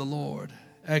the Lord.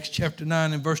 Acts chapter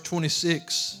 9 and verse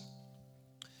 26.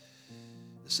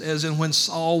 It says, and when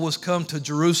Saul was come to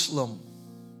Jerusalem,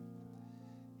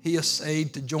 he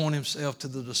essayed to join himself to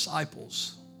the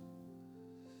disciples,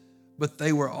 but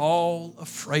they were all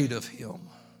afraid of him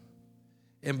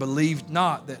and believed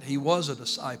not that he was a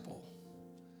disciple.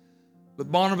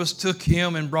 But Barnabas took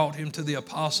him and brought him to the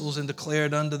apostles and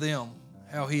declared unto them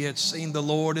how he had seen the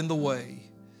Lord in the way,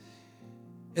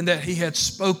 and that he had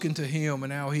spoken to him,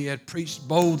 and how he had preached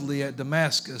boldly at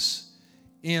Damascus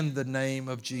in the name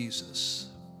of Jesus.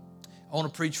 I want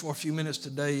to preach for a few minutes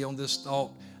today on this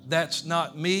thought. That's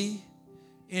not me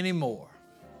anymore.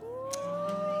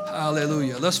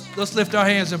 Hallelujah. Let's lift our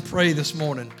hands and pray this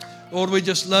morning. Lord, we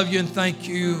just love you and thank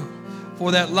you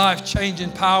for that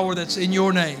life-changing power that's in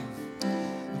your name.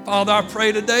 And Father, I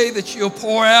pray today that you'll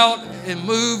pour out and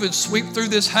move and sweep through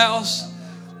this house,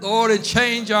 Lord, and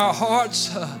change our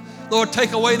hearts. Lord,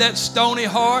 take away that stony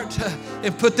heart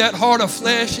and put that heart of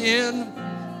flesh in.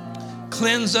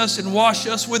 Cleanse us and wash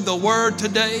us with the word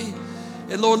today.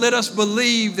 And Lord, let us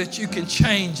believe that you can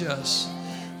change us.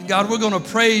 And God, we're going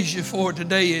to praise you for it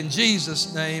today in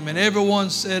Jesus' name. And everyone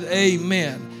said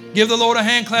amen. Give the Lord a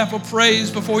hand clap of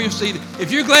praise before you're seated.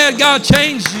 If you're glad God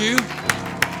changed you,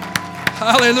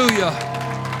 hallelujah.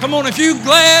 Come on, if you're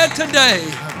glad today,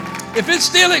 if it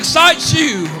still excites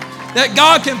you that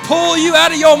God can pull you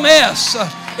out of your mess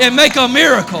and make a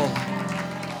miracle,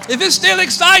 if it still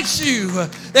excites you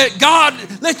that God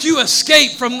let you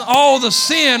escape from all the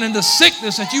sin and the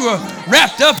sickness that you were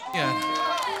wrapped up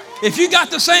in, if you got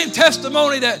the same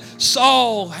testimony that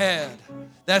Saul had,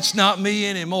 that's not me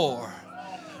anymore.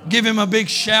 Give him a big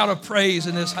shout of praise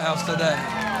in this house today.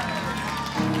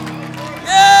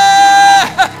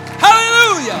 Yeah!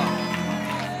 Hallelujah!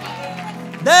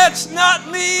 That's not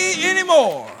me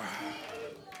anymore.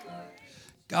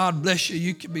 God bless you.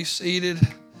 You can be seated.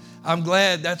 I'm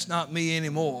glad that's not me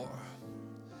anymore.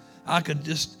 I could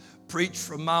just preach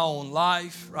from my own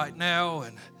life right now,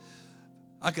 and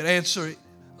I could answer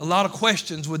a lot of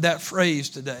questions with that phrase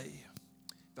today.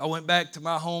 If I went back to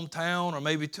my hometown or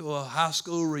maybe to a high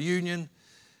school reunion,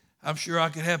 I'm sure I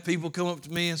could have people come up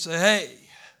to me and say, hey,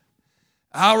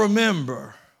 I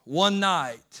remember one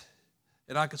night.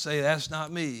 And I could say, that's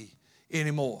not me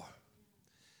anymore.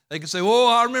 They could say, well,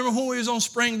 I remember when we was on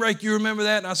spring break. You remember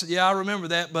that? And I said, yeah, I remember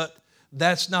that, but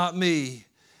that's not me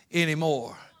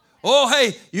anymore. Oh,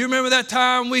 hey, you remember that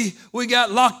time we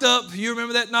got locked up? You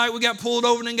remember that night we got pulled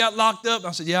over and then got locked up?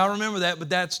 I said, yeah, I remember that, but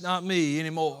that's not me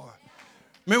anymore.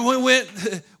 Remember when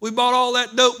we bought all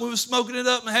that dope, we were smoking it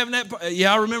up and having that?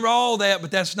 Yeah, I remember all that,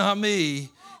 but that's not me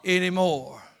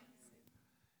anymore.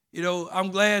 You know, I'm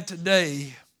glad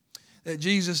today that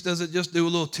Jesus doesn't just do a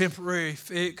little temporary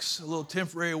fix, a little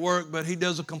temporary work, but he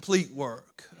does a complete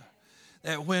work.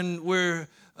 That when we're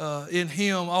in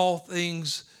him, all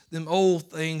things, them old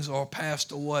things are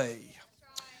passed away.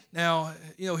 Now,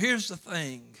 you know, here's the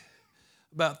thing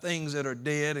about things that are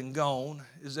dead and gone,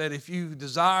 is that if you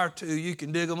desire to, you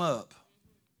can dig them up.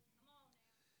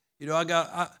 You know, I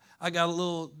got a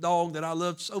little dog that I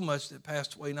loved so much that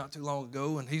passed away not too long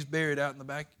ago, and he's buried out in the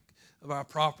back of our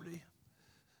property.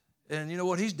 And you know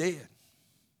what? He's dead.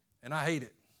 And I hate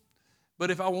it. But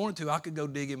if I wanted to, I could go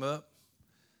dig him up,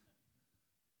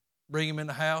 bring him in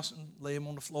the house and lay him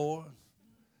on the floor and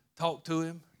talk to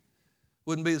him.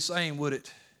 Wouldn't be the same, would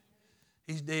it?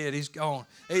 He's dead. He's gone.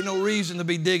 Ain't no reason to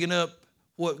be digging up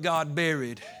what God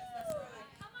buried.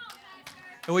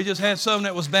 And we just had some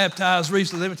that was baptized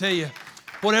recently. Let me tell you,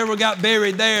 whatever got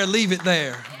buried there, leave it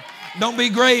there. Don't be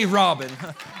grave robbing.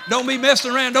 Don't be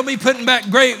messing around. Don't be putting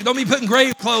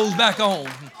grave clothes back on.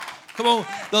 Come on.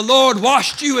 The Lord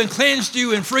washed you and cleansed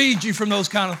you and freed you from those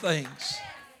kind of things.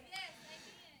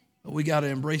 But we got to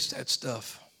embrace that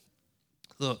stuff.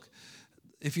 Look,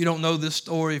 if you don't know this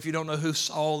story, if you don't know who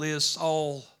Saul is,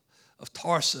 Saul of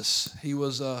Tarsus, he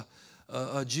was a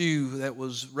Jew that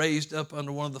was raised up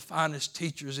under one of the finest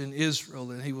teachers in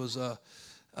Israel, and he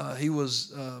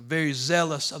was very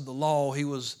zealous of the law. He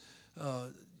was a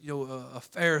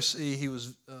Pharisee. He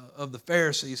was of the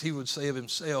Pharisees, he would say of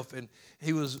himself, and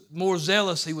he was more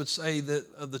zealous, he would say, that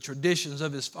of the traditions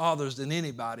of his fathers than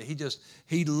anybody.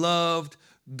 He loved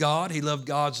God. He loved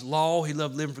God's law. He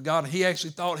loved living for God. And he actually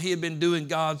thought he had been doing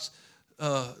God's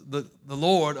the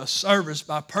Lord a service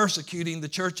by persecuting the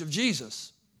church of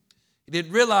Jesus. He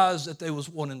didn't realize that they was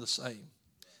one and the same.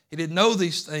 He didn't know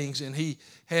these things, and he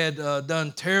had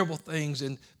done terrible things,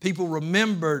 and people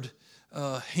remembered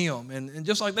him. And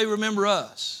just like they remember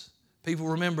us, people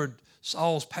remembered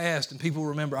Saul's past, and people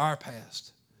remember our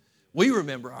past. We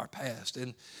remember our past,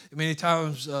 and many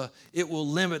times it will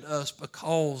limit us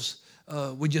because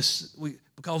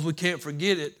because we can't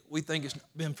forget it, we think it's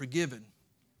been forgiven.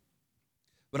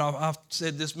 But I've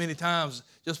said this many times,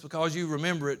 just because you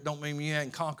remember it don't mean you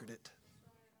hadn't conquered it.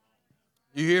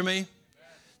 You hear me?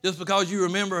 Just because you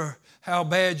remember how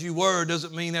bad you were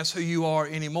doesn't mean that's who you are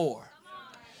anymore.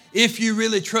 If you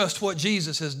really trust what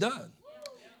Jesus has done.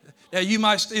 Now, you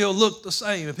might still look the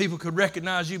same and people could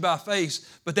recognize you by face,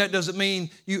 but that doesn't mean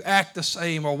you act the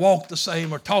same or walk the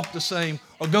same or talk the same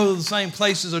or go to the same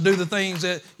places or do the things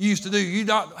that you used to do. You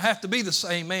don't have to be the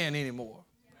same man anymore.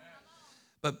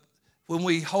 But when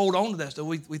we hold on to that stuff,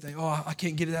 we think, oh, I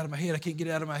can't get it out of my head. I can't get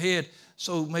it out of my head.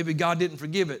 So maybe God didn't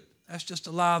forgive it. That's just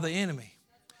a lie of the enemy.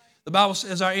 The Bible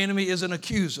says our enemy is an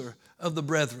accuser of the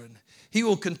brethren. He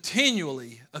will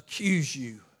continually accuse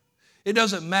you. It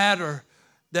doesn't matter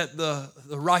that the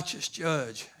righteous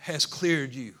judge has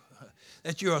cleared you,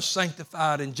 that you are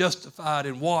sanctified and justified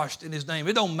and washed in his name.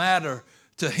 It don't matter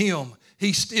to him.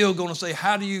 He's still going to say,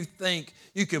 how do you think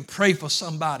you can pray for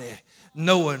somebody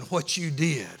knowing what you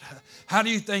did? How do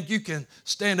you think you can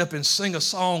stand up and sing a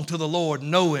song to the Lord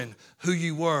knowing who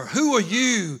you were? Who are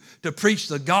you to preach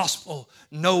the gospel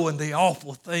knowing the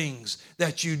awful things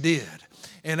that you did?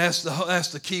 And that's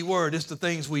the key word. It's the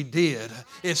things we did.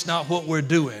 It's not what we're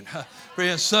doing.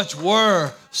 Friends, such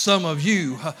were some of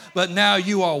you, but now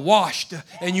you are washed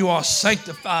and you are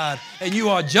sanctified and you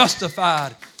are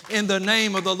justified in the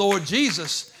name of the Lord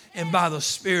Jesus and by the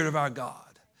Spirit of our God.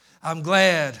 I'm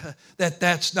glad that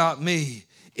that's not me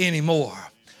anymore.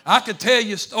 I could tell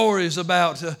you stories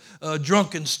about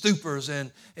drunken stupors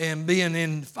and being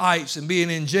in fights and being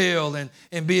in jail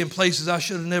and being places I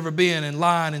should have never been and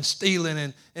lying and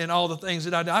stealing and all the things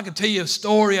that I did. I could tell you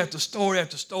story after story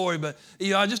after story, but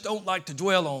I just don't like to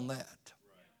dwell on that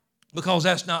because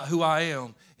that's not who I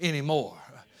am anymore.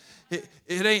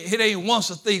 It ain't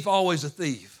once a thief, always a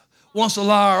thief. Once a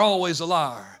liar, always a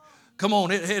liar. Come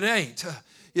on, it ain't.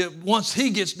 Once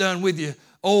he gets done with you,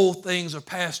 old things are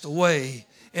passed away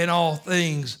and all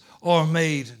things are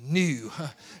made new.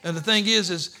 And the thing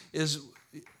is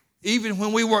even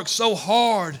when we work so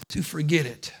hard to forget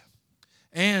it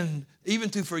and even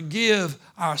to forgive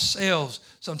ourselves,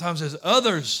 sometimes there's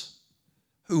others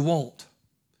who won't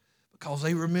because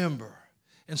they remember.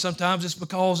 And sometimes it's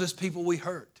because it's people we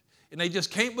hurt and they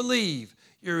just can't believe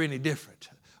you're any different.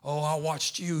 Oh, I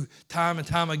watched you time and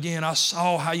time again. I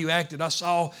saw how you acted. I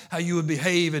saw how you would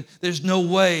behave, and there's no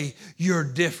way you're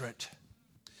different.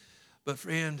 But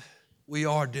friend, we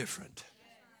are different,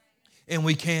 and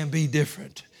we can be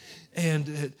different,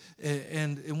 and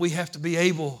we have to be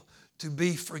able to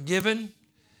be forgiven,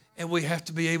 and we have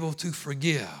to be able to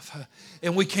forgive,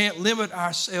 and we can't limit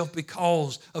ourselves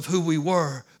because of who we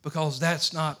were, because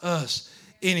that's not us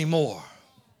anymore.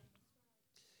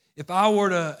 If I were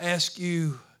to ask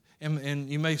you, and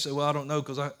you may say, well, I don't know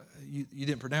because you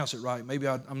didn't pronounce it right. Maybe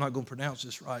I'm not going to pronounce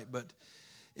this right, but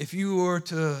if you were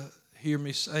to hear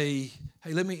me say,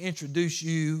 hey, let me introduce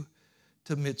you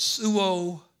to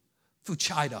Mitsuo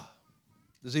Fuchida.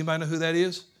 Does anybody know who that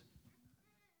is?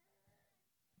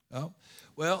 No?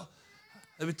 Well,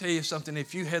 let me tell you something.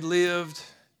 If you had lived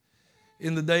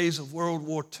in the days of World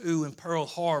War II in Pearl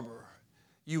Harbor,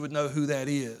 you would know who that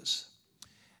is.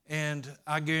 And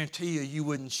I guarantee you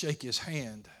wouldn't shake his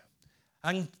hand.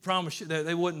 I can promise you that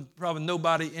there wasn't probably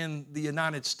nobody in the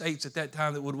United States at that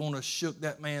time that would want to shook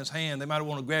that man's hand. They might have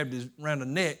wanted to grab him around the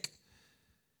neck.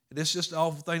 It's just an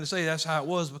awful thing to say. That's how it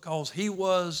was because he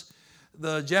was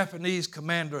the Japanese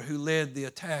commander who led the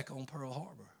attack on Pearl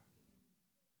Harbor.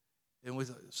 And we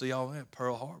thought, see y'all man,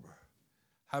 Pearl Harbor.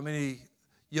 How many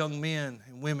young men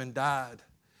and women died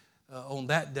on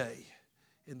that day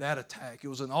in that attack? It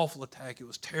was an awful attack. It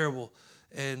was terrible.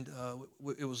 And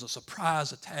it was a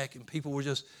surprise attack, and people were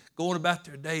just going about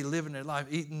their day, living their life,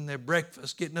 eating their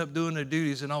breakfast, getting up, doing their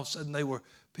duties, and all of a sudden they were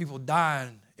people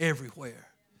dying everywhere.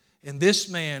 And this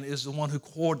man is the one who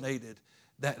coordinated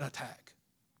that attack.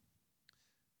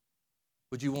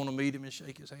 Would you want to meet him and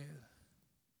shake his hand?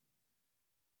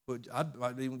 I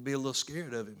might even be a little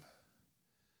scared of him.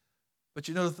 But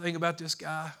you know the thing about this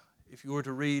guy, if you were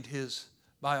to read his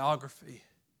biography,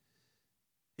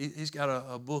 he's got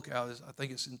a book out. I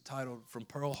think it's entitled From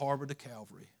Pearl Harbor to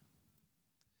Calvary.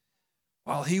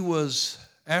 While he was,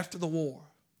 after the war,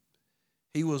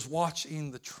 he was watching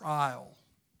the trial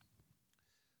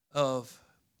of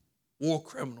war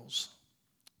criminals.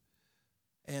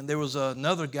 And there was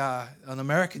another guy, an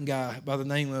American guy by the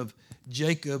name of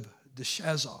Jacob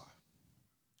DeShazer.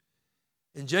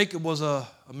 And Jacob was an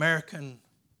American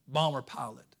bomber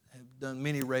pilot, had done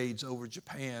many raids over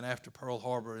Japan after Pearl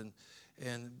Harbor, and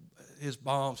his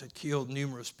bombs had killed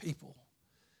numerous people.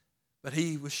 But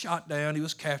he was shot down, he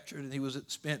was captured, and he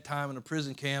spent time in a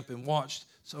prison camp and watched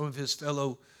some of his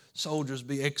fellow soldiers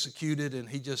be executed, and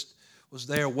he just was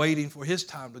there waiting for his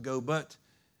time to go, but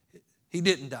he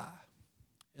didn't die.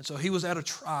 And so he was at a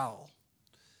trial.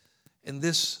 And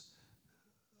this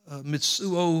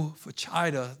Mitsuo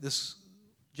Fuchida, this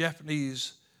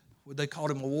Japanese, they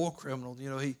called him a war criminal,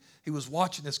 he was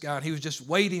watching this guy, and he was just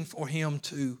waiting for him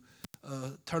to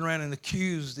turn around and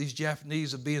accuse these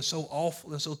Japanese of being so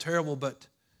awful and so terrible. But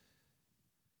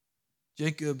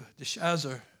Jacob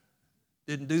DeShazer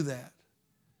didn't do that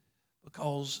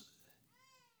because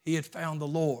he had found the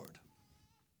Lord.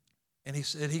 And he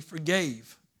said he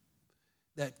forgave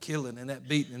that killing and that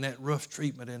beating and that rough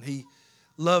treatment, and he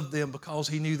loved them because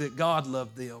he knew that God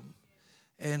loved them.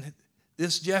 And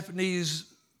this Japanese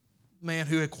man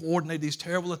who had coordinated these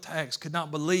terrible attacks could not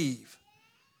believe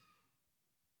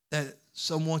that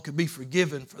someone could be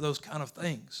forgiven for those kind of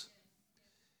things.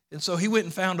 And so he went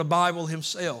and found a Bible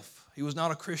himself. He was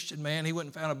not a Christian man. He went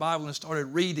and found a Bible and started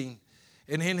reading.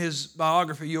 And in his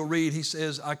biography, you'll read, he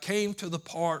says, I came to the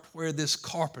part where this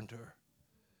carpenter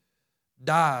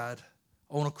died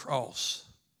on a cross.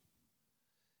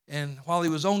 And while he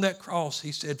was on that cross,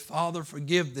 he said, Father,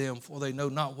 forgive them, for they know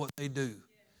not what they do.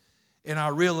 And I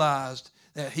realized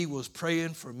that he was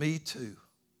praying for me too.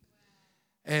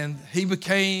 And he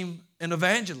became an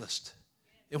evangelist.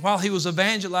 And while he was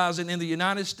evangelizing in the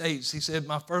United States, he said,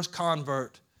 my first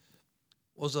convert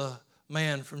was a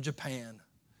man from Japan.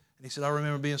 And he said, I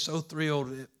remember being so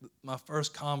thrilled at my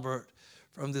first convert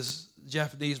from this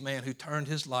Japanese man who turned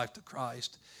his life to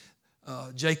Christ.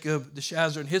 Jacob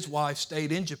DeShazer and his wife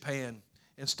stayed in Japan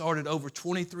and started over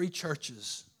 23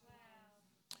 churches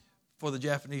for the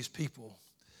Japanese people.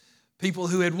 People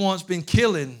who had once been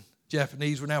killing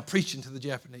Japanese were now preaching to the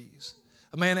Japanese.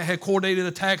 A man that had coordinated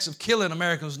attacks of killing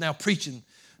Americans was now preaching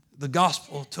the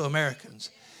gospel to Americans.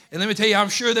 And let me tell you, I'm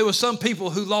sure there were some people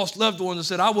who lost loved ones and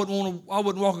said, I wouldn't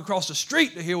walk across the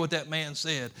street to hear what that man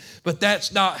said. But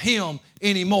that's not him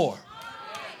anymore.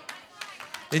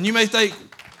 And you may think,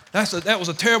 that was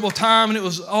a terrible time and it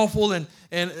was awful. And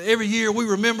every year we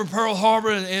remember Pearl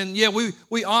Harbor. And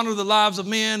we honor the lives of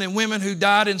men and women who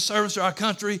died in service to our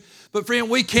country. But friend,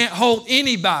 we can't hold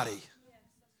anybody.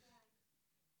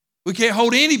 We can't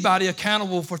hold anybody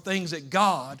accountable for things that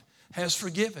God has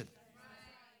forgiven.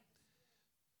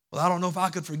 Well, I don't know if I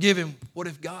could forgive him. What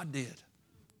if God did?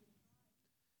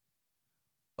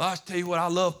 Well, I tell you what, I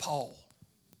love Paul.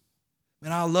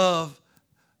 And I love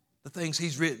the things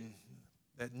he's written.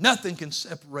 That nothing can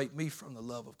separate me from the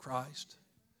love of Christ.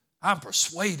 I'm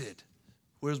persuaded.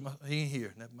 He ain't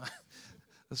here. Never mind.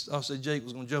 I said Jake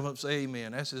was going to jump up and say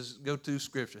amen. That's his go-to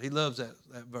scripture. He loves that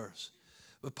verse.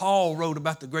 But Paul wrote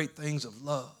about the great things of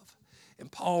love.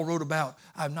 And Paul wrote about,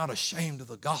 I'm not ashamed of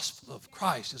the gospel of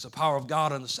Christ. It's the power of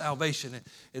God unto salvation.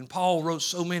 And Paul wrote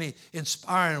so many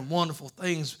inspiring and wonderful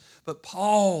things. But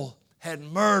Paul had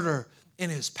murder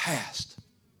in his past.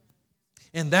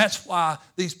 And that's why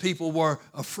these people were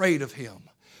afraid of him.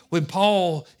 When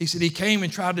Paul, he said he came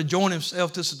and tried to join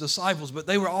himself to his disciples, but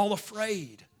they were all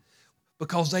afraid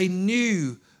because they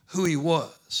knew who he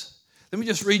was. Let me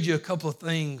just read you a couple of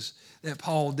things that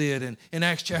Paul did. In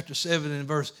Acts chapter 7 and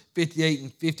verse 58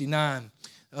 and 59,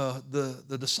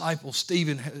 the disciple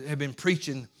Stephen had been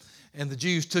preaching, and the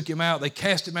Jews took him out. They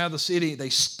cast him out of the city. They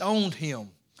stoned him.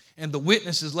 And the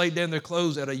witnesses laid down their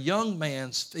clothes at a young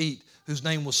man's feet whose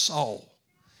name was Saul.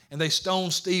 And they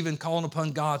stoned Stephen, calling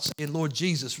upon God, saying, Lord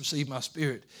Jesus, receive my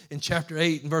spirit. In chapter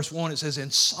 8 and verse 1, it says,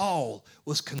 and Saul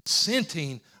was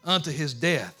consenting unto his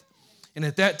death. And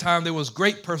at that time there was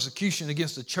great persecution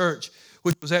against the church,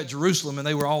 which was at Jerusalem, and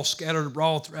they were all scattered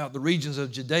abroad throughout the regions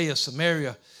of Judea,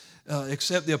 Samaria,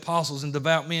 except the apostles and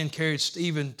devout men carried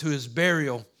Stephen to his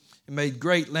burial and made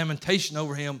great lamentation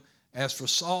over him. As for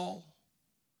Saul,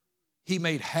 he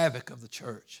made havoc of the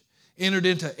church, entered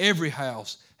into every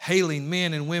house, hailing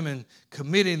men and women,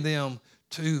 committing them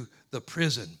to the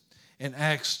prison. In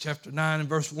Acts chapter 9 and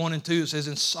verse 1 and 2, it says,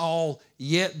 and Saul,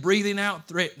 yet breathing out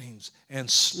threatenings and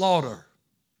slaughter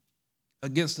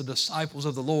against the disciples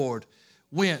of the Lord,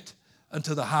 went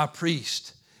unto the high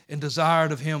priest and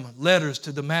desired of him letters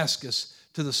to Damascus,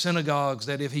 to the synagogues,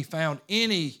 that if he found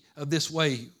any of this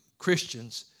way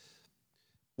Christians,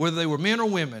 whether they were men or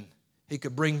women, he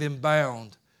could bring them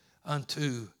bound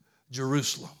unto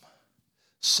Jerusalem.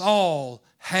 Saul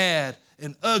had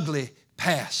an ugly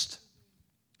past.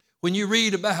 When you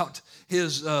read about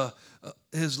his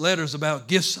letters about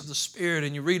gifts of the Spirit,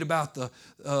 and you read about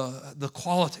the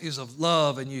qualities of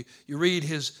love, and you read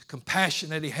his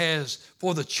compassion that he has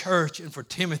for the church and for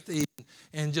Timothy,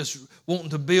 and just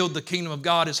wanting to build the kingdom of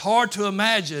God, it's hard to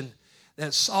imagine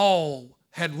that Saul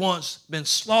had once been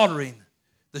slaughtering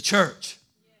the church.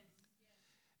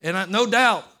 And no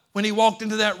doubt when he walked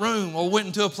into that room or went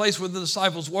into a place where the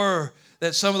disciples were,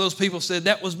 that some of those people said,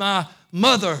 that was my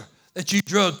mother that you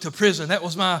drugged to prison. That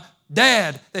was my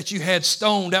dad that you had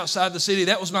stoned outside the city.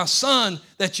 That was my son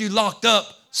that you locked up,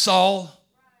 Saul.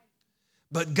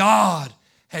 But God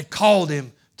had called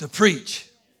him to preach.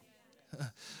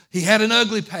 He had an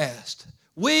ugly past.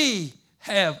 We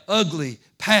have ugly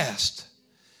past.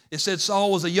 It said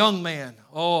Saul was a young man.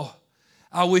 Oh,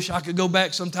 I wish I could go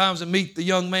back sometimes and meet the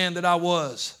young man that I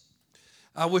was.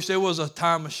 I wish there was a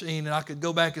time machine and I could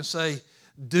go back and say,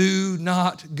 do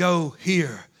not go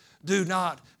here. Do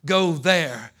not go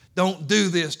there. Don't do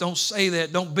this. Don't say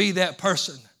that. Don't be that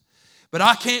person. But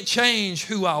I can't change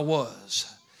who I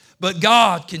was. But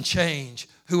God can change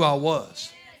who I was.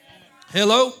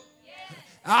 Hello?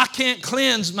 I can't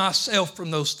cleanse myself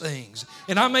from those things.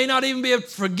 And I may not even be able to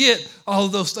forget all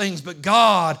of those things, but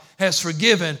God has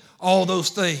forgiven all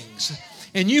those things.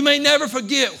 And you may never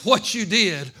forget what you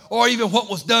did or even what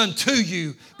was done to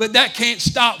you, but that can't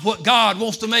stop what God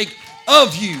wants to make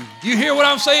of you. Do you hear what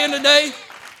I'm saying today?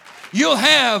 You'll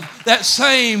have that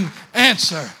same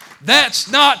answer. That's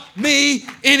not me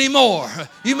anymore.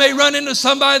 You may run into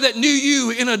somebody that knew you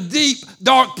in a deep,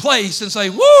 dark place and say,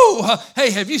 woo,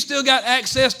 hey, have you still got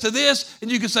access to this?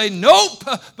 And you can say, nope,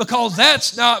 because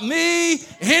that's not me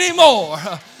anymore.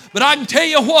 But I can tell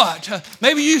you what,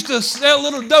 maybe you used to sell a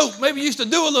little dope. Maybe you used to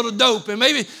do a little dope. And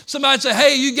maybe somebody say,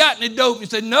 hey, you got any dope? You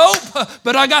say, nope,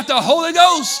 but I got the Holy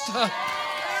Ghost.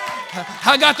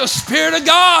 I got the Spirit of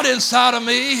God inside of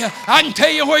me. I can tell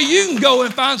you where you can go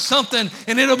and find something,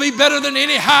 and it'll be better than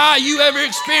any high you ever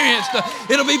experienced.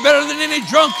 It'll be better than any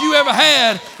drunk you ever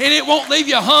had, and it won't leave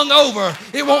you hungover.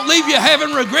 It won't leave you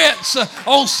having regrets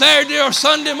on Saturday or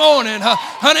Sunday morning,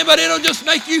 honey, but it'll just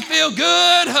make you feel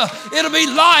good. It'll be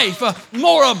life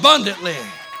more abundantly.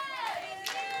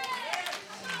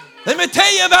 Let me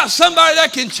tell you about somebody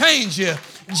that can change you.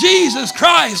 Jesus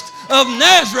Christ of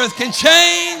Nazareth can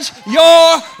change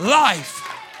your life.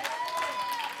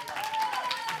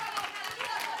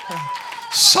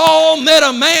 Saul met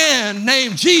a man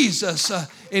named Jesus,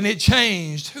 and it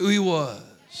changed who he was.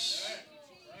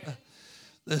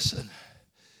 Listen,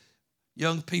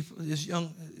 young people,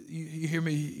 you hear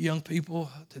me, young people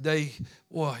today,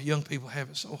 boy, young people have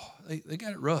it so, they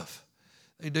got it rough.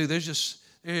 They do.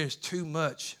 There's too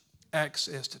much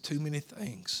access to too many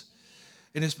things.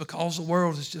 And it's because the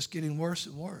world is just getting worse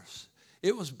and worse.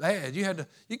 It was bad.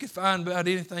 You could find about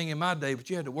anything in my day, but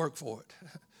you had to work for it.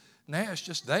 Now it's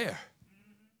just there.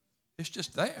 It's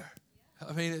just there.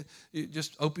 I mean, you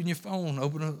just open your phone,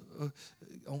 open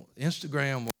on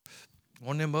Instagram or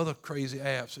one of them other crazy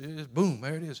apps. It just, boom,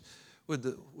 there it is.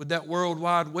 With that World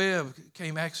Wide Web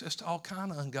came access to all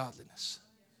kind of ungodliness.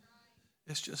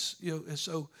 It's just, it's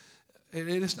so,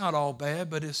 it's not all bad,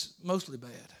 but it's mostly bad.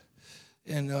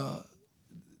 And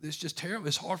it's just terrible.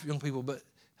 It's hard for young people, but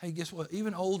hey, guess what?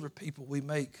 Even older people, we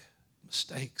make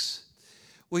mistakes.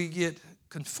 We get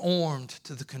conformed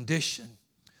to the condition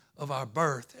of our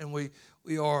birth, and we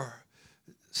are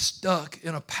stuck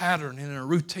in a pattern, in a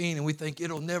routine, and we think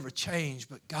it'll never change,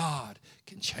 but God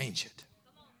can change it.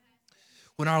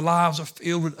 When our lives are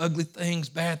filled with ugly things,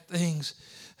 bad things,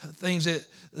 things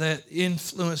that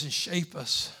influence and shape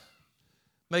us,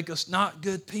 make us not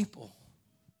good people.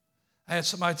 I had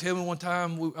somebody tell me one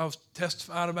time, I was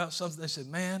testifying about something. They said,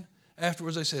 man,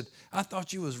 afterwards they said, I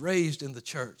thought you was raised in the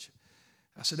church.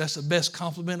 I said, that's the best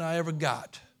compliment I ever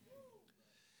got.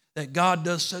 That God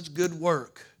does such good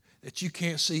work that you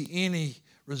can't see any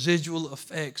residual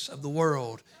effects of the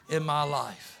world in my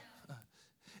life.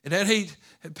 And that ain't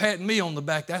patting me on the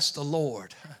back, that's the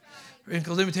Lord.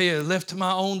 Because let me tell you, left to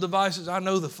my own devices, I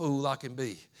know the fool I can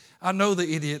be. I know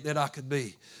the idiot that I could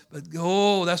be. But,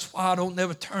 that's why I don't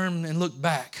never turn and look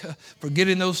back,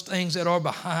 forgetting those things that are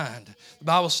behind. The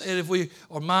Bible said if we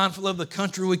are mindful of the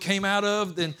country we came out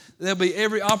of, then there'll be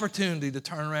every opportunity to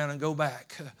turn around and go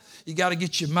back. You got to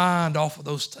get your mind off of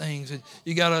those things, and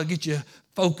you got to get your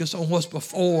focus on what's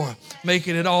before,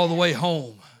 making it all the way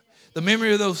home. The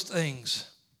memory of those things,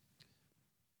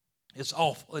 it's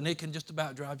awful, and it can just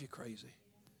about drive you crazy.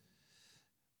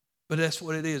 But that's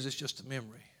what it is. It's just a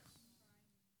memory.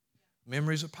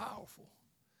 Memories are powerful,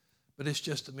 but it's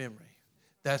just a memory.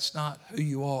 That's not who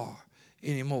you are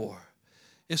anymore.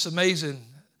 It's amazing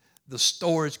the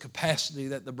storage capacity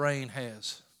that the brain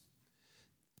has.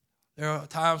 There are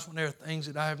times when there are things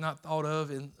that I have not thought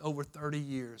of in over 30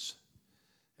 years.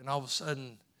 And all of a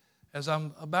sudden, as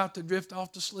I'm about to drift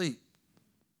off to sleep,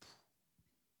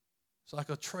 it's like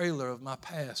a trailer of my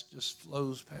past just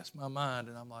flows past my mind,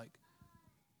 and I'm like,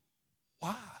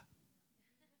 Why?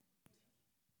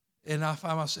 And I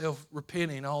find myself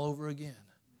repenting all over again.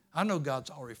 I know God's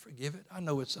already forgiven. I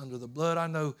know it's under the blood. I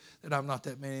know that I'm not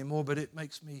that man anymore, but it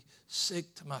makes me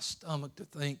sick to my stomach to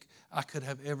think I could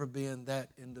have ever been that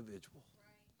individual.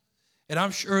 And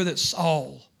I'm sure that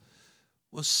Saul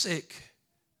was sick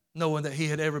knowing that he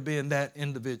had ever been that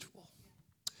individual,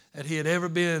 that he had ever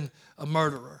been a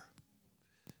murderer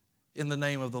in the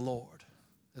name of the Lord.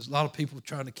 There's a lot of people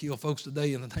trying to kill folks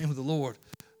today in the name of the Lord.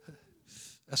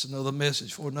 That's another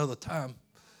message for another time.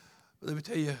 But let me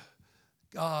tell you,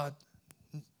 God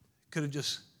could have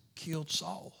just killed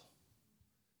Saul.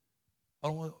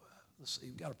 Let's see,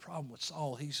 we've got a problem with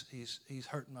Saul. He's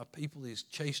hurting my people. He's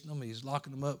chasing them. He's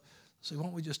locking them up. Let's see, why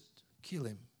don't we just kill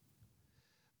him?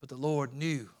 But the Lord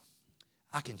knew,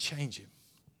 I can change him.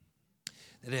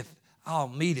 That if I'll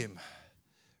meet him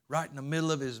right in the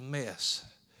middle of his mess,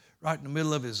 right in the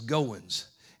middle of his goings.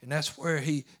 And that's where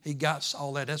he got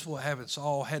Saul at. That's what happened.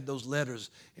 Saul had those letters,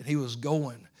 and he was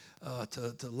going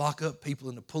to lock up people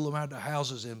and to pull them out of their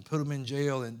houses and put them in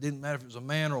jail. And it didn't matter if it was a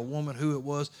man or a woman, who it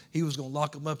was. He was going to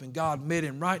lock them up. And God met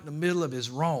him right in the middle of his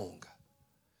wrong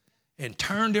and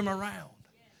turned him around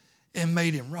and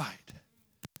made him right.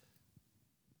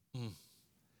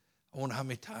 I wonder how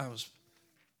many times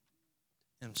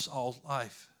in Saul's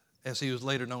life, as he was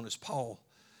later known as Paul,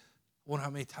 I wonder how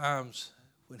many times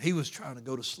when he was trying to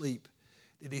go to sleep,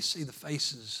 did he see the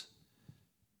faces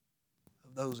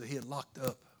of those that he had locked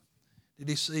up? Did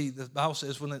he see, the Bible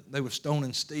says when they were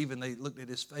stoning Stephen, they looked at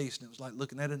his face and it was like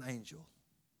looking at an angel.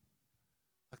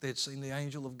 Like they had seen the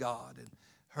angel of God and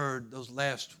heard those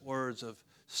last words of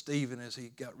Stephen as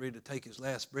he got ready to take his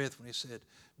last breath when he said,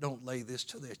 "Don't lay this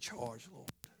to their charge, Lord."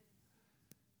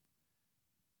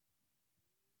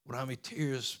 Wonder how many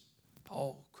tears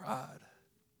Paul cried.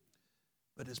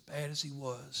 But as bad as he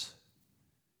was,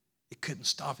 it couldn't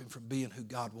stop him from being who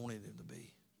God wanted him to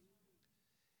be.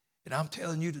 And I'm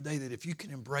telling you today that if you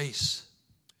can embrace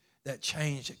that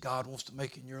change that God wants to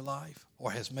make in your life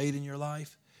or has made in your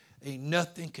life, ain't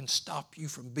nothing can stop you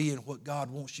from being what God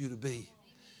wants you to be.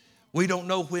 We don't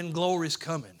know when glory's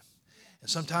coming. And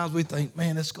sometimes we think,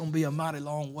 man, it's going to be a mighty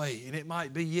long way. And it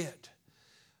might be yet.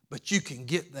 But you can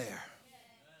get there.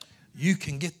 You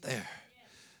can get there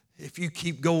if you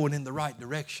keep going in the right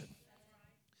direction.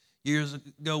 Years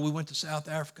ago, we went to South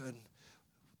Africa, and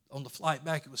on the flight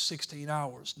back, it was 16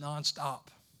 hours, nonstop.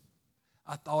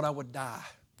 I thought I would die.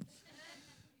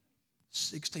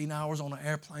 16 hours on an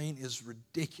airplane is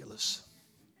ridiculous.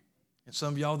 And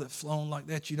some of y'all that flown like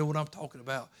that, you know what I'm talking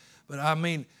about. But I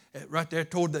mean, right there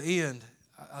toward the end,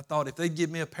 I thought if they'd give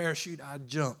me a parachute, I'd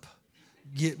jump.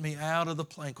 Get me out of the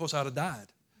plane. Of course, I'd have died.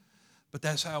 But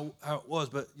that's how it was.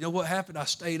 But you know what happened? I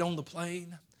stayed on the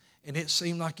plane, and it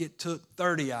seemed like it took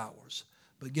 30 hours.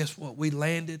 But guess what? We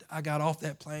landed, I got off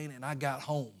that plane, and I got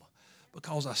home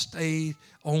because I stayed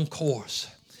on course.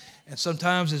 And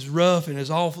sometimes it's rough and it's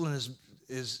awful and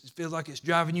it feels like it's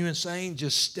driving you insane.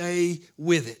 Just stay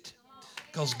with it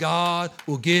because God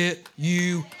will get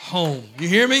you home. You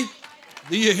hear me?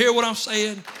 Do you hear what I'm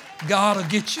saying? God will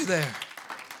get you there.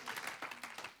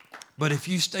 But if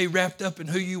you stay wrapped up in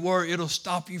who you were, it'll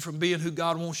stop you from being who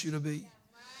God wants you to be.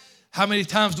 How many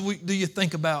times do you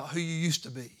think about who you used to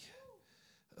be?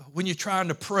 When you're trying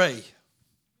to pray.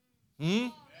 How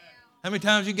many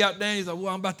times you got down and you thought,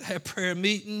 well, I'm about to have prayer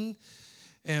meeting.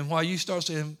 And while you start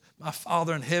saying, my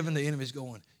Father in heaven, the enemy's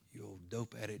going, you old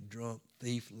dope addict, drunk,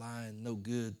 thief, lying, no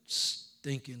good,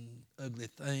 stinking, ugly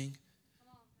thing.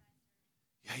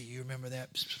 Yeah, you remember that?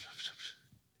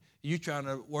 You're trying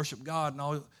to worship God and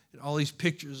all these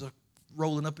pictures are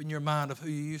rolling up in your mind of who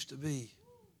you used to be.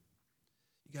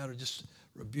 You got to just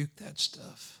rebuke that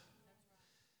stuff.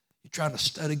 You're trying to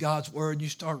study God's word and you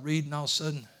start reading, all of a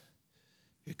sudden,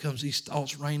 here comes these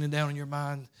thoughts raining down in your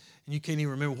mind and you can't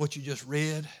even remember what you just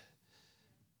read.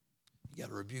 You got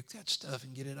to rebuke that stuff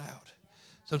and get it out.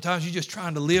 Sometimes you're just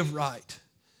trying to live right.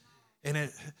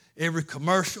 And every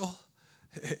commercial,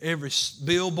 every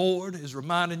billboard is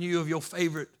reminding you of your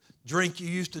favorite drink you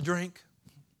used to drink.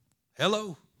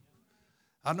 Hello.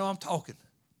 I know I'm talking.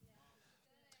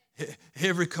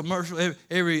 Every commercial,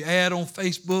 every ad on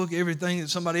Facebook, everything that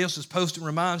somebody else is posting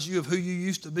reminds you of who you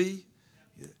used to be.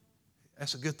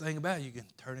 That's a good thing about it. You can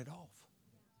turn it off.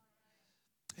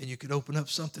 And you can open up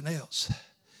something else.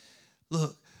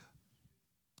 Look,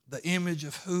 the image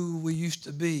of who we used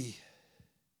to be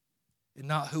and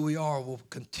not who we are will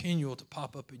continue to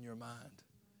pop up in your mind.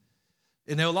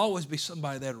 And there'll always be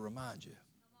somebody that will remind you.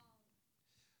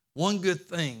 One good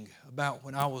thing about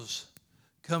when I was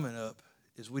coming up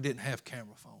is we didn't have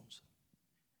camera phones.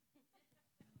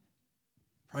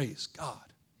 Praise God.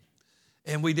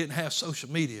 And we didn't have social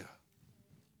media.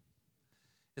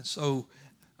 And so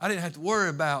I didn't have to worry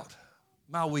about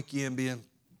my weekend being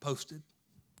posted.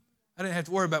 I didn't have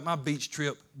to worry about my beach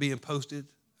trip being posted.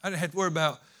 I didn't have to worry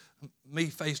about me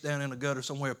face down in a gutter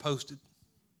somewhere posted.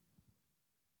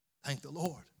 Thank the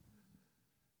Lord.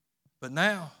 But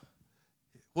now,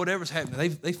 whatever's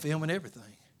happening, they filming everything.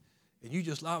 And you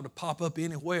just allow it to pop up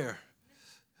anywhere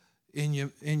in your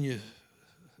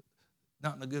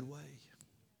not in a good way.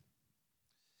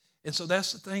 And so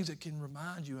that's the things that can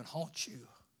remind you and haunt you.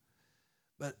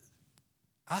 But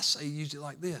I say use it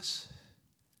like this.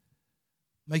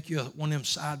 Make you one of them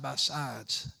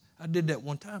side-by-sides. I did that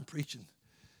one time preaching.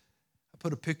 I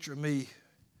put a picture of me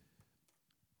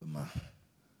with my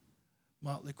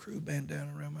Motley Crue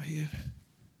bandana around my head,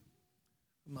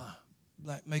 my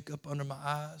black makeup under my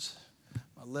eyes,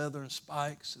 my leather and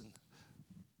spikes and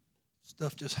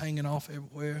stuff just hanging off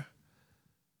everywhere.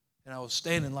 And I was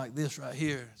standing like this right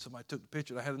here. Somebody took the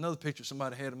picture. I had another picture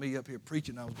somebody had of me up here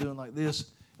preaching. I was doing like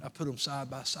this. I put them side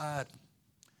by side.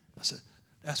 I said,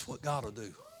 that's what God will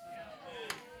do.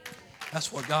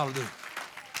 That's what God will do.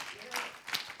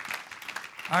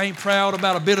 I ain't proud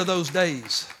about a bit of those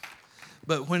days.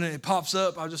 But when it pops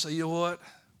up, I'll just say, you know what?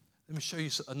 Let me show you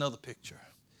another picture.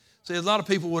 See, a lot of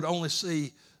people would only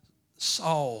see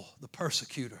Saul, the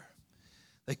persecutor.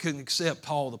 They couldn't accept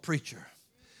Paul, the preacher.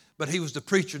 But he was the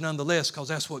preacher nonetheless because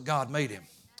that's what God made him.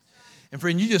 And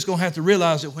friend, you're just going to have to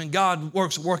realize that when God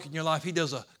works a work in your life, he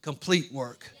does a complete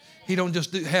work. He don't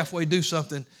just halfway do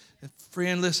something. And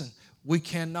friend, listen, we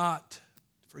cannot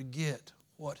forget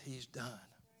what he's done.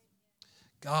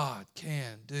 God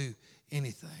can do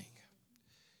anything.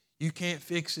 You can't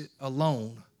fix it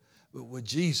alone, but with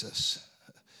Jesus,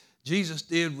 Jesus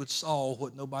did with Saul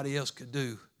what nobody else could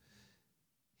do.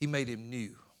 He made him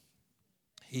new.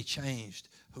 He changed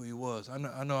who he was. I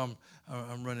know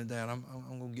I'm running down.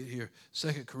 I'm going to get here.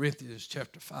 2 Corinthians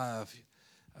chapter 5.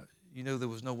 You know there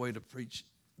was no way to preach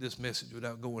this message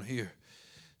without going here.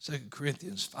 2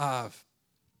 Corinthians 5,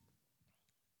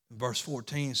 verse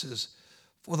 14 says,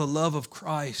 for the love of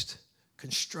Christ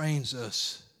constrains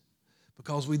us,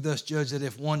 because we thus judge that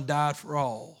if one died for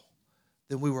all,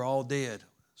 then we were all dead.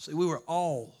 See, we were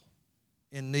all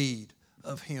in need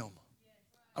of him.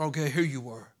 I don't care who you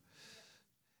were.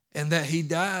 And that he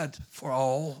died for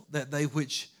all, that they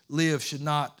which live should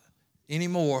not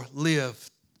anymore live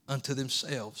unto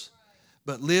themselves,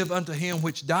 but live unto him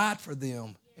which died for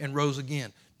them and rose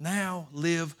again. Now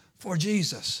live for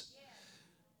Jesus.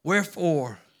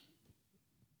 Wherefore,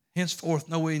 henceforth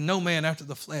know we no man after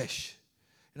the flesh.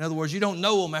 In other words, you don't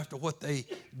know them after what they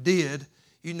did.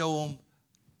 You know them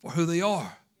for who they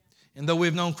are. And though we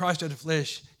have known Christ after the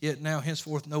flesh, yet now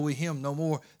henceforth know we him no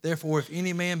more. Therefore, if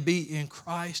any man be in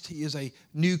Christ, he is a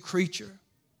new creature.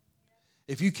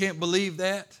 If you can't believe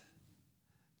that,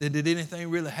 then did anything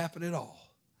really happen at all?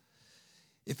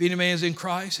 If any man is in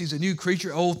Christ, he's a new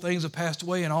creature. Old things have passed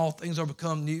away and all things are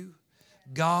become new.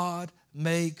 God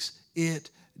makes it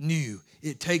new.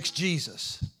 It takes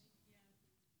Jesus.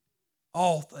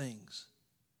 All things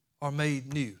are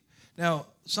made new. Now,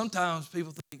 sometimes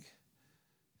people think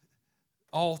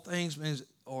all things means,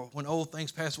 or when old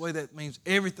things pass away, that means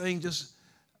everything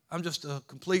I'm just a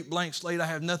complete blank slate. I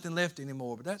have nothing left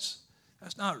anymore. But that's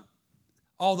not,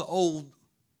 all the old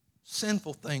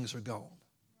sinful things are gone.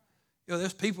 You know,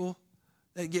 there's people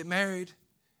that get married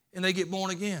and they get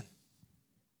born again.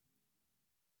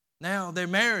 Now their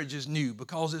marriage is new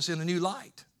because it's in a new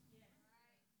light.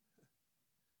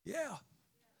 Yeah.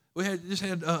 We just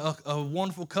had a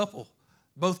wonderful couple.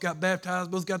 Both got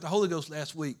baptized, both got the Holy Ghost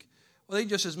last week. Well, they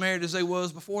just as married as they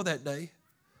was before that day.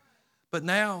 But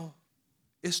now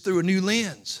it's through a new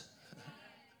lens.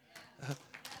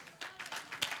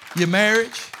 Your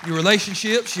marriage, your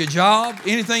relationships, your job,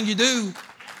 anything you do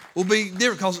will be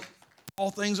different because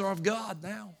all things are of God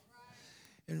now.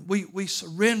 And we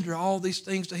surrender all these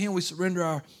things to him. We surrender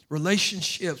our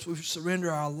relationships. We surrender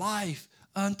our life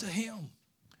unto him.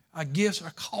 Our gifts,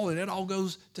 our calling, it all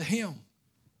goes to him.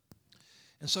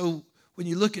 And so when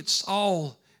you look at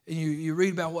Saul and you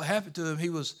read about what happened to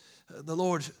him, the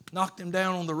Lord knocked him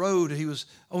down on the road. He was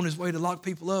on his way to lock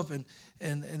people up.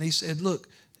 And he said, look,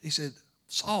 he said,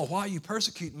 Saul, why are you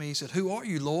persecuting me? He said, who are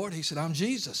you, Lord? He said, I'm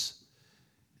Jesus.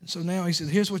 And so now he said,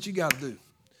 here's what you got to do.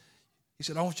 He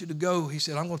said, I want you to go. He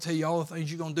said, I'm going to tell you all the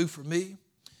things you're going to do for me.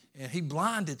 And he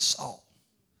blinded Saul.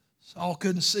 Saul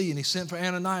couldn't see, and he sent for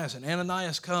Ananias. And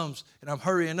Ananias comes, and I'm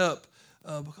hurrying up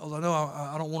because I know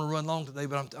I don't want to run long today,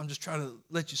 but I'm just trying to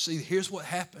let you see. Here's what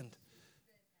happened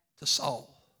to Saul.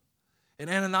 And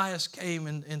Ananias came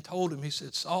and told him, he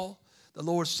said, Saul, the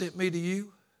Lord sent me to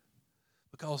you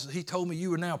because he told me you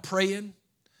were now praying.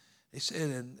 He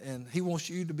said, and he wants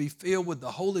you to be filled with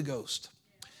the Holy Ghost.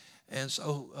 And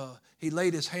so he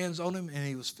laid his hands on him, and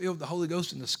he was filled with the Holy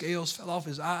Ghost, and the scales fell off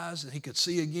his eyes, and he could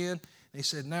see again. And he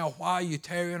said, now why are you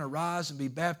tarrying? Arise and be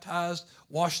baptized,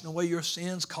 washing away your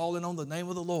sins, calling on the name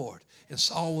of the Lord. And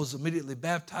Saul was immediately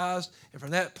baptized. And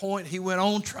from that point, he went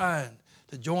on trying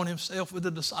to join himself with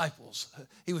the disciples.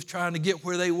 He was trying to get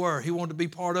where they were. He wanted to be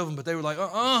part of them, but they were like,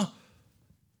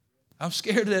 I'm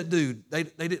scared of that dude. They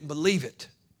didn't believe it.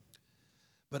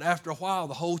 But after a while,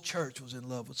 the whole church was in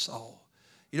love with Saul.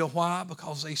 You know why?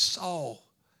 Because they saw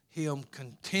him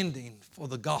contending for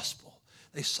the gospel.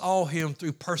 They saw him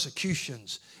through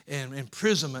persecutions and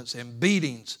imprisonments and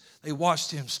beatings. They watched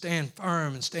him stand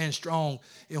firm and stand strong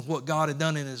in what God had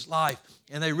done in his life.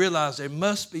 And they realized there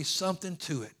must be something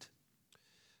to it.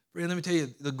 Friend, let me tell you,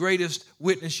 the greatest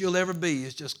witness you'll ever be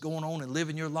is just going on and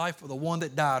living your life for the one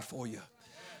that died for you.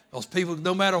 Those people,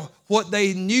 no matter what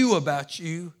they knew about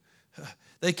you,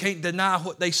 they can't deny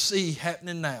what they see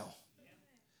happening now.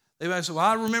 They might say, well,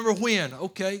 I remember when.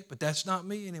 Okay, but that's not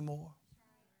me anymore.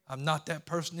 I'm not that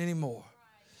person anymore.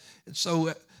 And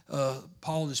so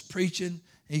Paul is preaching.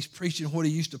 He's preaching what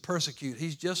he used to persecute.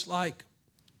 He's just like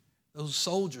those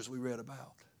soldiers we read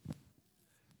about.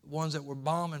 The ones that were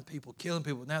bombing people, killing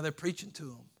people. Now they're preaching to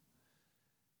them.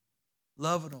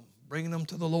 Loving them, bringing them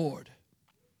to the Lord.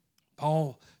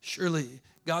 Paul, surely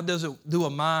God doesn't do a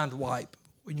mind wipe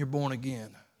when you're born again.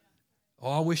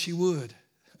 Oh, I wish he would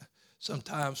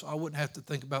sometimes, so I wouldn't have to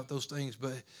think about those things.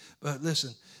 But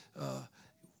listen,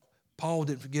 Paul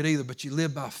didn't forget either, but you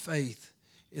live by faith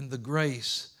in the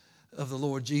grace of the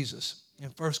Lord Jesus. In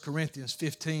 1 Corinthians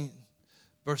 15,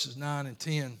 verses 9 and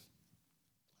 10.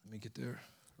 Let me get there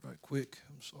right quick.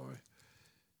 I'm sorry.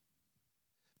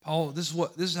 Paul, this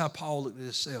is how Paul looked at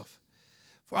himself.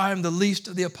 For I am the least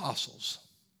of the apostles,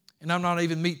 and I'm not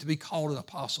even meet to be called an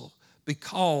apostle,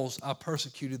 because I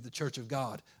persecuted the church of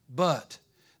God. But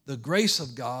the grace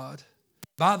of God,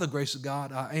 by the grace of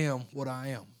God, I am what I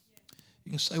am.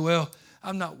 You can say, well,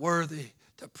 I'm not worthy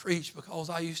to preach because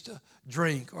I used to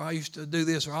drink, or I used to do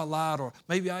this, or I lied, or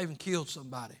maybe I even killed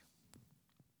somebody.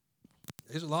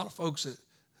 There's a lot of folks that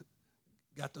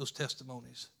got those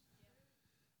testimonies.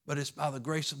 But it's by the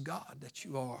grace of God that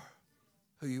you are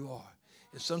who you are.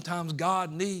 And sometimes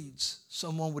God needs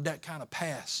someone with that kind of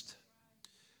past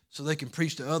so they can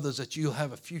preach to others that you'll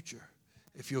have a future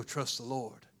if you'll trust the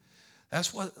Lord.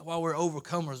 That's why we're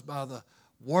overcomers, by the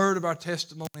word of our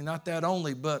testimony, not that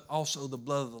only, but also the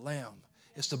blood of the Lamb.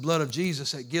 It's the blood of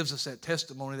Jesus that gives us that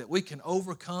testimony that we can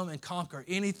overcome and conquer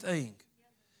anything,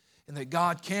 and that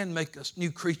God can make us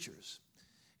new creatures.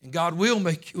 And God will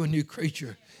make you a new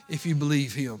creature if you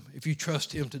believe him, if you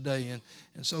trust him today.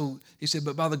 And so he said,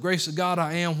 but by the grace of God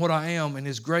I am what I am, and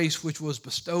his grace which was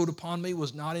bestowed upon me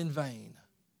was not in vain.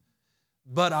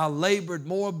 But I labored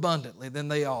more abundantly than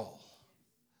they all.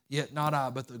 Yet not I,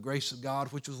 but the grace of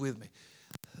God which was with me.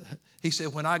 He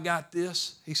said, when I got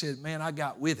this, he said, man, I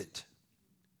got with it.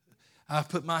 I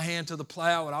put my hand to the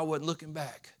plow and I wasn't looking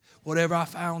back. Whatever I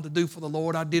found to do for the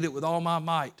Lord, I did it with all my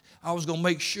might. I was going to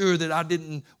make sure that I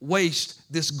didn't waste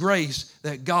this grace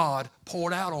that God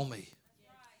poured out on me.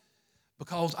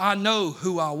 Because I know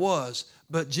who I was,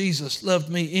 but Jesus loved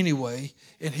me anyway,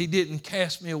 and he didn't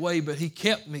cast me away, but he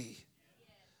kept me.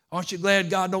 Aren't you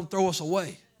glad God don't throw us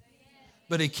away?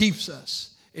 But he keeps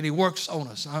us, and he works on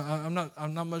us. I'm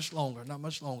not much longer.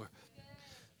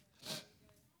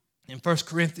 In 1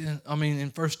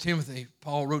 Timothy,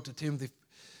 Paul wrote to Timothy,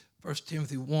 1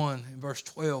 Timothy 1 in verse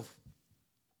 12,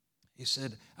 he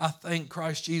said, I thank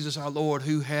Christ Jesus our Lord,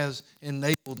 who has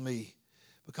enabled me,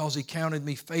 because he counted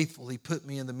me faithful. He put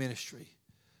me in the ministry,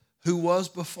 who was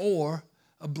before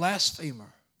a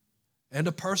blasphemer and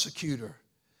a persecutor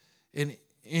and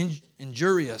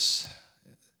injurious.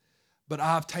 But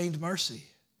I obtained mercy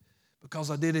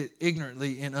because I did it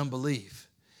ignorantly in unbelief.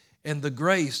 And the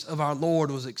grace of our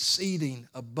Lord was exceeding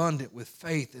abundant with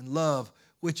faith and love,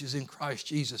 which is in Christ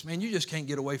Jesus. Man, you just can't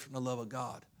get away from the love of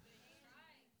God.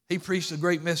 He preached a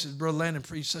great message. Brother Landon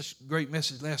preached such a great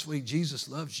message last week. Jesus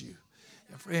loves you.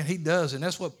 And friend, he does. And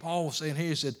that's what Paul was saying here.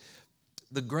 He said,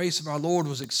 the grace of our Lord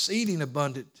was exceeding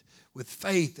abundant with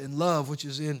faith and love, which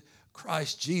is in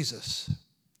Christ Jesus.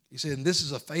 He said, and this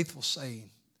is a faithful saying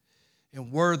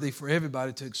and worthy for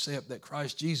everybody to accept, that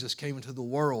Christ Jesus came into the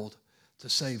world to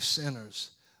save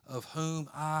sinners, of whom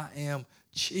I am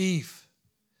chief.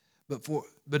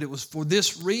 But it was for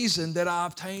this reason that I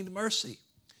obtained mercy.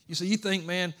 You see, you think,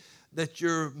 man, that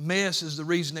your mess is the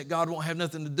reason that God won't have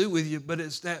nothing to do with you, but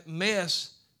it's that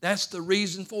mess, that's the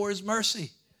reason for his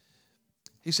mercy.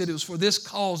 He said, it was for this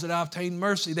cause that I obtained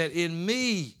mercy, that in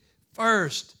me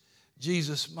First,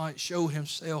 Jesus might show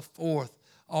himself forth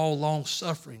all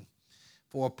long-suffering,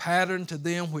 for a pattern to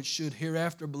them which should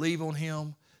hereafter believe on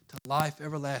him to life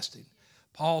everlasting.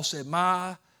 Paul said,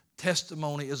 my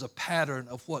testimony is a pattern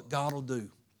of what God will do.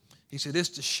 He said, it's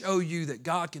to show you that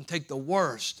God can take the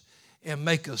worst and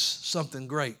make us something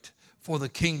great for the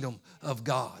kingdom of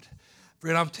God.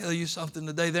 Friend, I'm telling you something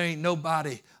today. There ain't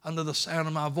nobody under the sound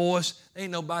of my voice. There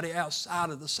ain't nobody outside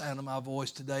of the sound of my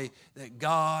voice today that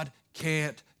God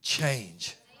can't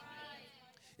change.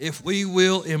 If we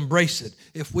will embrace it,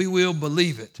 if we will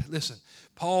believe it. Listen,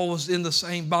 Paul was in the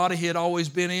same body he had always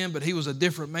been in, but he was a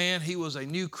different man. He was a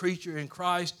new creature in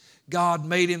Christ. God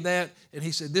made him that, and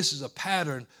he said this is a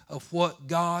pattern of what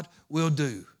God will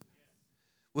do.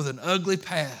 With an ugly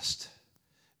past,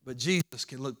 but Jesus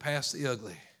can look past the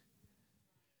ugly.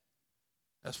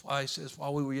 That's why he says,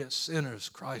 while we were yet sinners,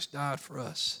 Christ died for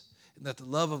us. And that the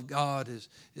love of God is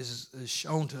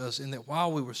shown to us in that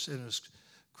while we were sinners,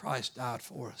 Christ died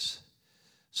for us.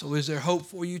 So is there hope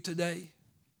for you today?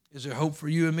 Is there hope for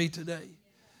you and me today?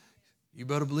 You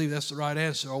better believe that's the right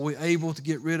answer. Are we able to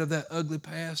get rid of that ugly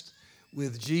past?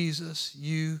 With Jesus,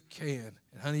 you can.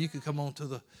 And honey, you can come on to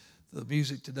the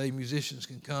music today. Musicians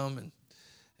can come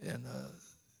and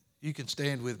you can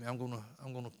stand with me. I'm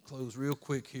gonna close real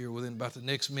quick here within about the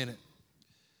next minute.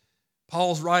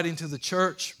 Paul's writing to the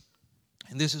church,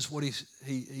 and this is what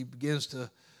he begins to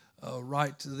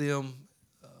write to them,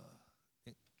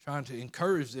 trying to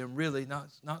encourage them, really,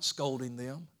 not scolding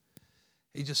them.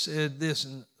 He just said this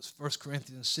in 1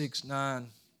 Corinthians 6:9.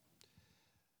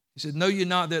 He said, know ye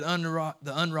not that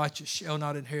the unrighteous shall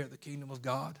not inherit the kingdom of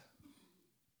God?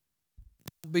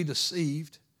 Don't be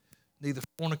deceived. Neither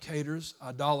fornicators,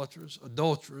 idolaters,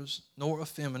 adulterers, nor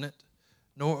effeminate,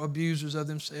 nor abusers of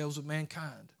themselves of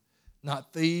mankind,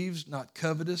 not thieves, not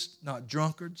covetous, not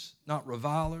drunkards, not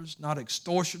revilers, not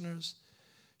extortioners,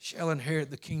 shall inherit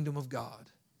the kingdom of God.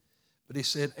 But he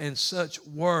said, and such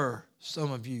were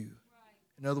some of you.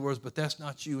 In other words, but that's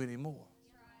not you anymore.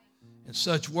 And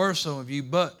such were some of you,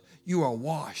 but you are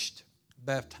washed,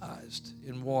 baptized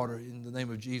in water in the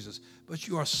name of Jesus. But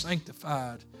you are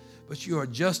sanctified, but you are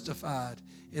justified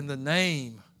in the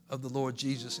name of the Lord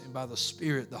Jesus and by the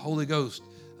Spirit, the Holy Ghost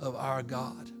of our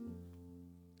God.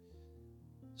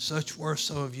 Such were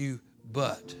some of you,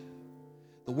 but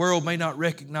the world may not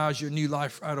recognize your new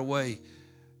life right away.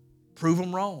 Prove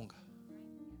them wrong.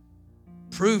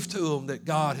 Prove to them that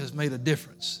God has made a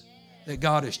difference, that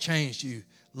God has changed you.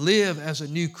 Live as a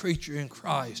new creature in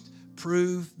Christ.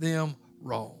 Prove them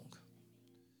wrong.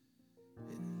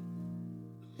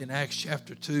 In Acts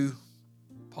chapter 2,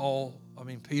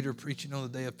 Peter preaching on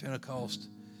the day of Pentecost,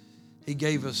 he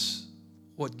gave us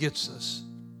what gets us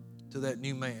to that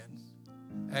new man.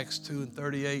 Acts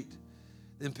 2:38.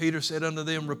 Then Peter said unto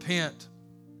them, repent.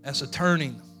 That's a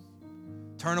turning.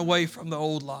 Turn away from the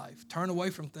old life. Turn away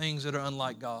from things that are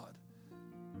unlike God.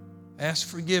 Ask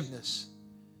forgiveness.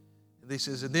 And he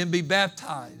says, and then be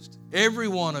baptized, every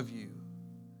one of you.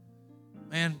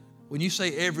 Man, when you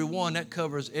say everyone, that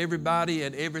covers everybody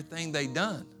and everything they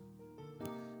done.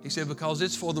 He said, because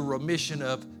it's for the remission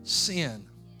of sin.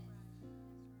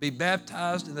 Be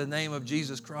baptized in the name of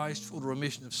Jesus Christ for the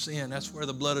remission of sin. That's where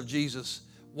the blood of Jesus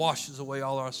washes away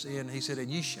all our sin. He said,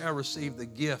 and ye shall receive the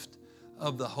gift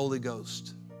of the Holy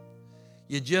Ghost.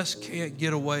 You just can't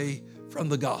get away from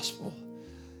the gospel.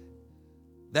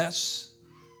 That's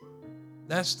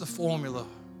the formula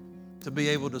to be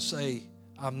able to say,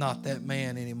 I'm not that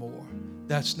man anymore.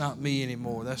 That's not me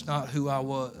anymore. That's not who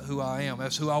I am.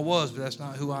 That's who I was, but that's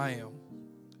not who I am.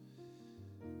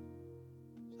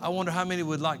 I wonder how many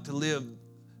would like to live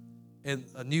in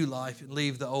a new life and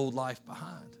leave the old life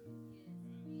behind.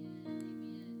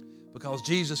 Because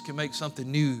Jesus can make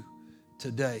something new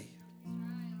today.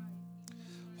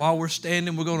 While we're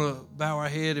standing, we're going to bow our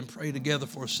head and pray together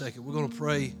for a second. We're going to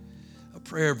pray a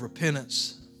prayer of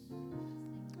repentance.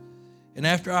 And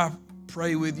after I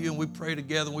pray with you and we pray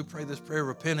together and we pray this prayer of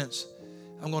repentance,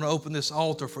 I'm going to open this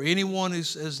altar for anyone who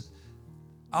says,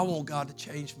 I want God to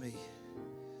change me.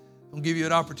 I'm going to give you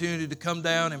an opportunity to come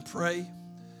down and pray.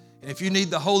 And if you need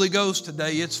the Holy Ghost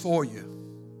today, it's for you.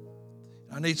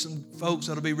 I need some folks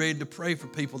that'll be ready to pray for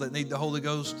people that need the Holy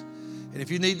Ghost. And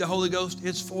if you need the Holy Ghost,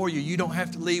 it's for you. You don't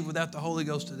have to leave without the Holy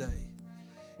Ghost today.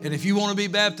 And if you want to be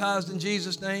baptized in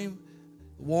Jesus' name,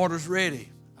 the water's ready.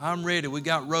 I'm ready. We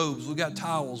got robes. We got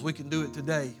towels. We can do it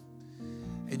today.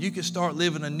 And you can start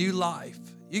living a new life.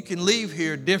 You can leave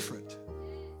here different.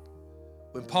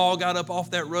 When Paul got up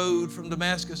off that road from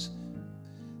Damascus,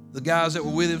 the guys that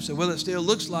were with him said, well, it still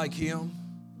looks like him,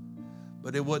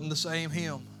 but it wasn't the same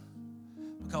him,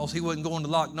 because he wasn't going to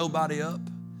lock nobody up.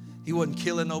 He wasn't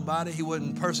killing nobody. He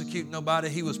wasn't persecuting nobody.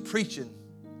 He was preaching